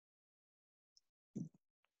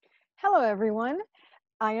Hello, everyone.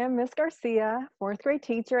 I am Miss Garcia, fourth grade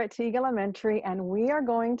teacher at Teague Elementary, and we are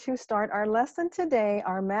going to start our lesson today,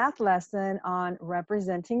 our math lesson on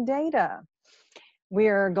representing data. We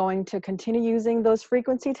are going to continue using those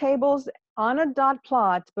frequency tables on a dot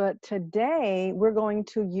plot, but today we're going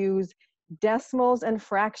to use decimals and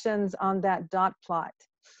fractions on that dot plot.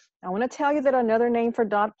 I want to tell you that another name for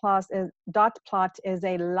dot plot is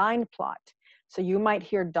a line plot. So you might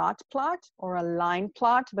hear dot plot or a line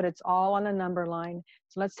plot, but it's all on a number line.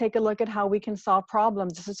 So let's take a look at how we can solve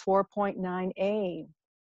problems. This is 4.9a.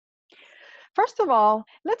 First of all,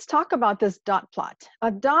 let's talk about this dot plot. A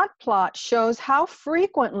dot plot shows how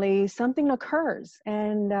frequently something occurs,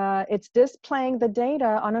 and it's displaying the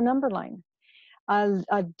data on a number line.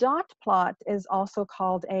 A dot plot is also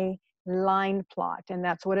called a line plot, and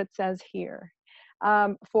that's what it says here.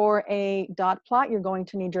 For a dot plot, you're going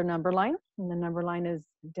to need your number line, and the number line is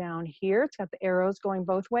down here. It's got the arrows going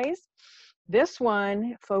both ways. This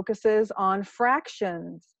one focuses on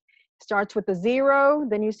fractions. Starts with the 0,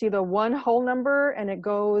 then you see the one whole number, and it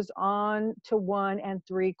goes on to 1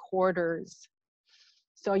 3/4.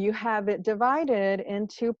 So you have it divided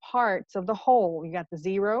into parts of the whole. You got the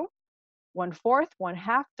 0, 1/4,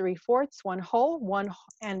 1/2, 3/4, 1 whole, 1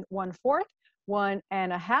 1/4, 1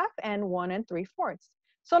 1/2, and 1 3/4.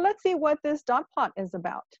 So let's see what this dot plot is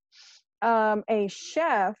about. A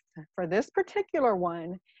chef, for this particular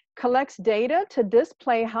one, collects data to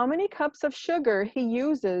display how many cups of sugar he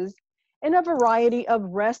uses in a variety of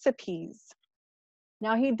recipes.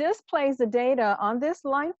 Now he displays the data on this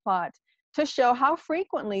line plot to show how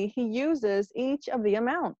frequently he uses each of the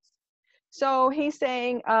amounts. So he's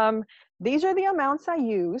saying, these are the amounts I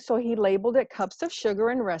use. So he labeled it cups of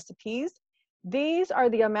sugar in recipes. These are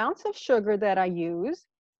the amounts of sugar that I use.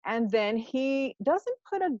 And then he doesn't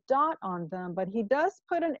put a dot on them, but he does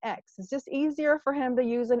put an X. It's just easier for him to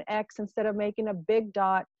use an X instead of making a big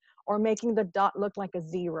dot or making the dot look like a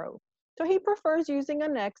 0. So he prefers using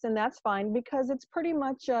an X, and that's fine because it's pretty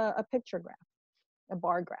much a picture graph, a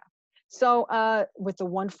bar graph. So with the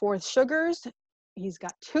 1/4 sugars, he's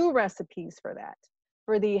got 2 recipes for that.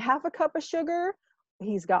 For the 1/2 cup of sugar,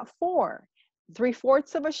 he's got 4.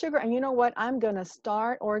 3/4 of a sugar, and you know what? I'm going to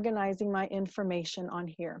start organizing my information on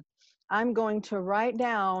here. I'm going to write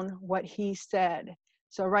down what he said.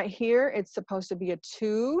 So right here, it's supposed to be a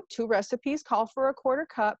 2. 2 recipes call for a 1/4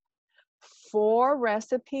 cup. 4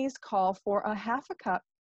 recipes call for a 1/2 cup.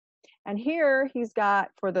 And here he's got,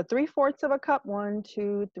 for the 3/4 of a cup, 1,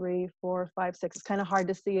 2, 3, 4, 5, 6. It's kind of hard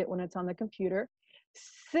to see it when it's on the computer.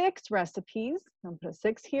 6 recipes. I'm going to put a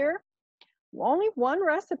 6 here. Only 1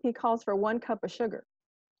 recipe calls for 1 cup of sugar.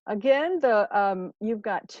 Again, you've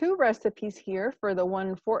got 2 recipes here for the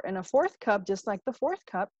 1/4 and a 1/4 cup, just like the 4th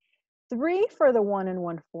cup. 3 for the 1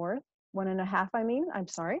 1/4, 1 1/2, I'm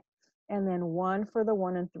sorry. And then 1 for the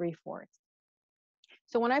 1 3/4.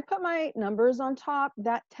 So when I put my numbers on top,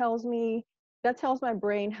 that tells my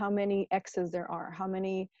brain how many X's there are, how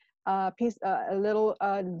many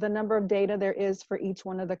the number of data there is for each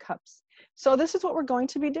one of the cups. So this is what we're going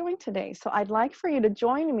to be doing today. So I'd like for you to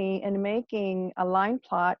join me in making a line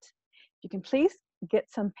plot. You can please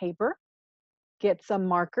get some paper, get some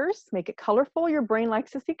markers, make it colorful. Your brain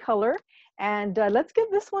likes to see color. And let's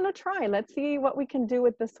give this one a try. Let's see what we can do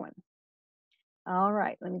with this one. All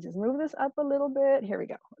right, let me just move this up a little bit. Here we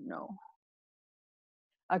go. No.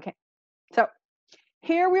 Okay, so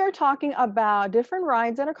here we are talking about different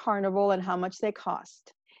rides at a carnival and how much they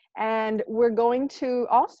cost. And we're going to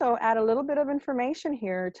also add a little bit of information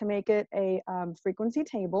here to make it a frequency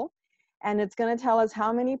table. And it's going to tell us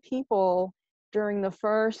how many people during the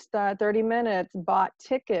first 30 minutes bought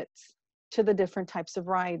tickets to the different types of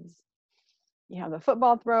rides. You have the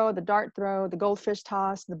football throw, the dart throw, the goldfish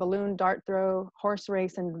toss, the balloon dart throw, horse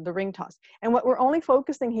race, and the ring toss. And what we're only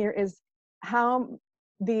focusing here is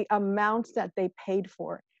the amounts that they paid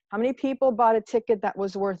for. How many people bought a ticket that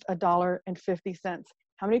was worth $1.50?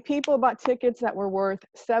 How many people bought tickets that were worth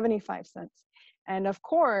 75 cents? And of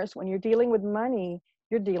course, when you're dealing with money,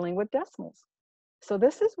 you're dealing with decimals. So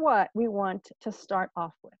this is what we want to start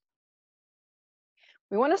off with.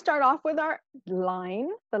 We want to start off with our line.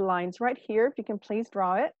 The line's right here, if you can please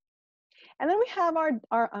draw it. And then we have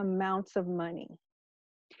our amounts of money.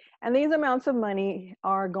 And these amounts of money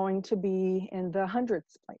are going to be in the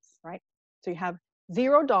hundreds place, right? So you have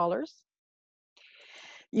 $0.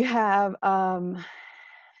 You have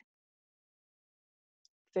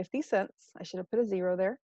 50 cents. I should have put a 0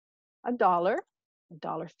 there. $1,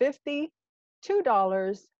 $1.50,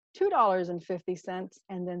 $2, $2.50,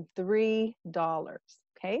 and then $3.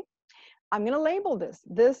 Okay? I'm going to label this.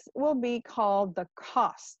 This will be called the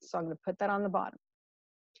cost. So I'm going to put that on the bottom.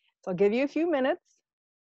 So I'll give you a few minutes.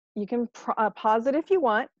 You can pause it if you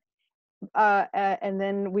want, and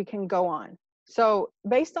then we can go on. So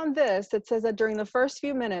based on this, it says that during the first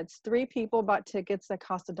few minutes, 3 people bought tickets that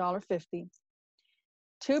cost $1.50.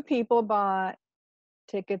 2 people bought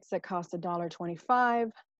tickets that cost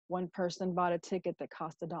 $1.25. 1 person bought a ticket that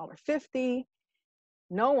cost $1.50.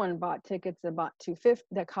 No one bought tickets that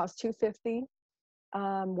cost $2.50.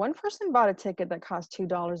 1 person bought a ticket that cost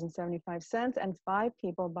 $2.75, and 5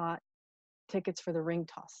 people bought tickets for the ring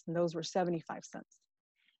toss, and those were 75 cents.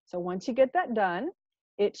 So once you get that done,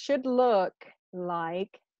 it should look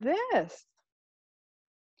like this.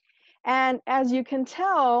 And as you can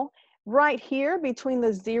tell, right here between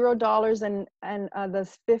the $0 and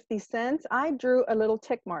the 50 cents, I drew a little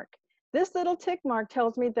tick mark. This little tick mark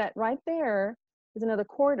tells me that right there is another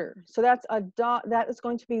quarter. So that is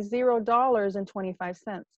going to be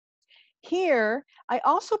 $0.25. Here, I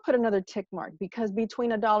also put another tick mark because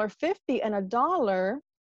between $1.50 and $1,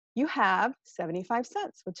 you have 75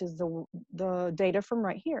 cents, which is the data from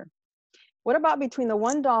right here. What about between the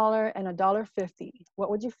 $1 and $1.50? What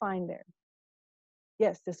would you find there?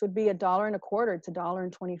 Yes, this would be $1.25. It's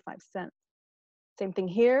 $1.25. Same thing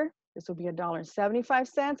here. This would be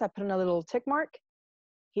 $1.75. I put another little tick mark.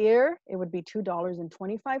 Here, it would be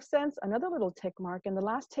 $2.25, another little tick mark, and the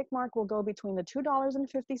last tick mark will go between the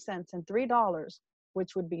 $2.50 and $3,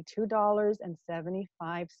 which would be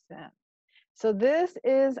 $2.75. So this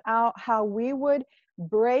is how we would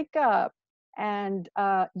break up and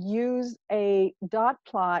use a dot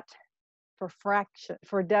plot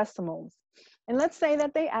for decimals. And let's say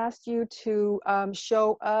that they asked you to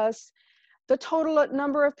show us the total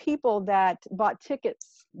number of people that bought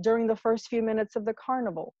tickets during the first few minutes of the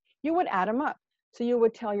carnival. You would add them up. So you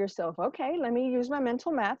would tell yourself, okay, let me use my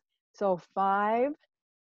mental math. So 5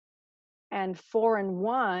 and 4 and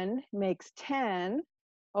 1 makes 10.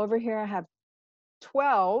 Over here I have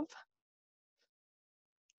 12.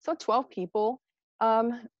 So 12 people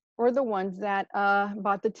were the ones that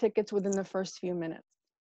bought the tickets within the first few minutes.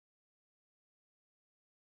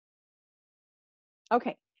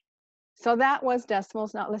 Okay. So that was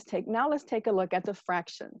decimals. Now let's take a look at the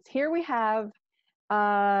fractions. Here we have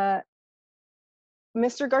Mr.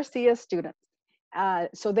 Garcia's students.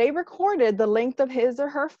 So they recorded the length of his or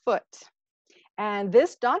her foot. And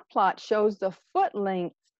this dot plot shows the foot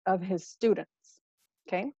length of his students.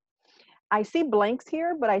 Okay. I see blanks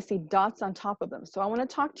here, but I see dots on top of them. So I want to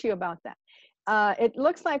talk to you about that. It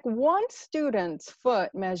looks like one student's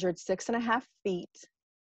foot measured 6.5 feet.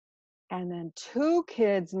 And then 2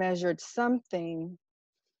 kids measured something.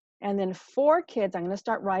 And then 4 kids, I'm going to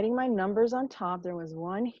start writing my numbers on top. There was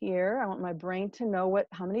 1 here. I want my brain to know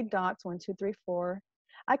how many dots, 1, 2, 3, 4.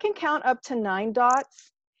 I can count up to 9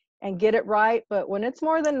 dots and get it right. But when it's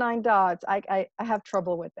more than 9 dots, I have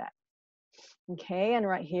trouble with that. Okay, and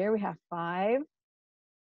right here we have 5.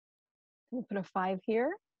 We'll put a 5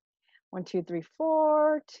 here. 1, 2, 3,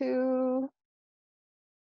 4, 2,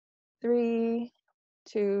 3,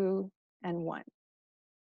 2, and 1.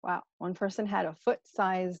 Wow, one person had a foot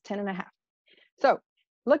size 10.5. So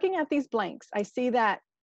looking at these blanks, I see that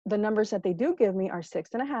the numbers that they do give me are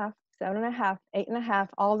 6.5, 7.5, 8.5,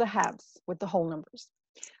 all the halves with the whole numbers.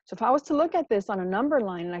 So if I was to look at this on a number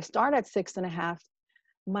line and I start at 6.5,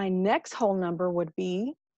 my next whole number would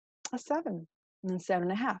be a 7, and then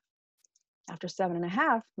 7.5. After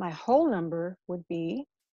 7.5, my whole number would be,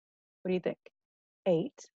 what do you think?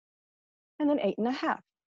 8, and then 8.5.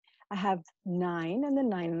 I have 9 and then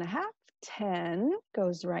 9.5. 10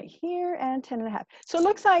 goes right here, and 10.5. So it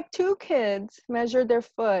looks like 2 kids measured their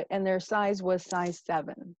foot and their size was size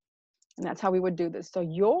 7. And that's how we would do this. So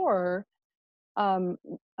your, what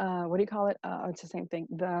do you call it? It's the same thing.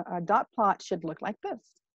 The dot plot should look like this.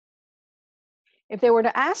 If they were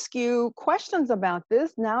to ask you questions about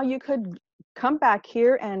this, now you could come back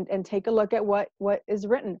here and take a look at what is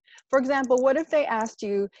written. For example, what if they asked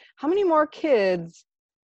you, how many more kids'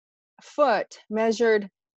 foot measured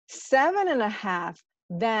 7.5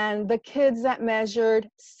 than the kids that measured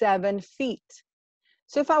 7 feet?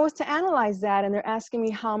 So if I was to analyze that and they're asking me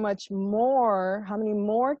how many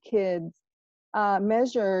more kids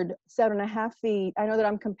measured 7.5 feet, I know that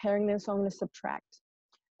I'm comparing them, so I'm going to subtract.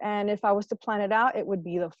 And if I was to plan it out, it would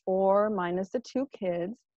be the 4 minus the 2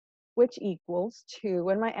 kids, which equals 2.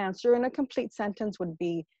 And my answer in a complete sentence would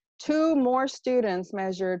be 2 more students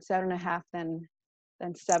measured 7.5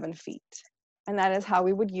 than 7 feet. And that is how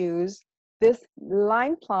we would use this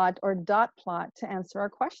line plot or dot plot to answer our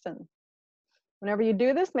question. Whenever you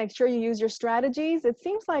do this, make sure you use your strategies. It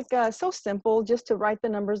seems like so simple just to write the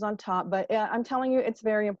numbers on top, but I'm telling you, it's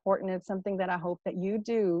very important. It's something that I hope that you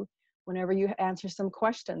do whenever you answer some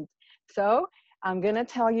questions. So I'm going to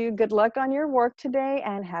tell you good luck on your work today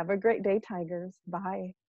and have a great day, Tigers.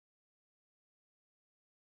 Bye.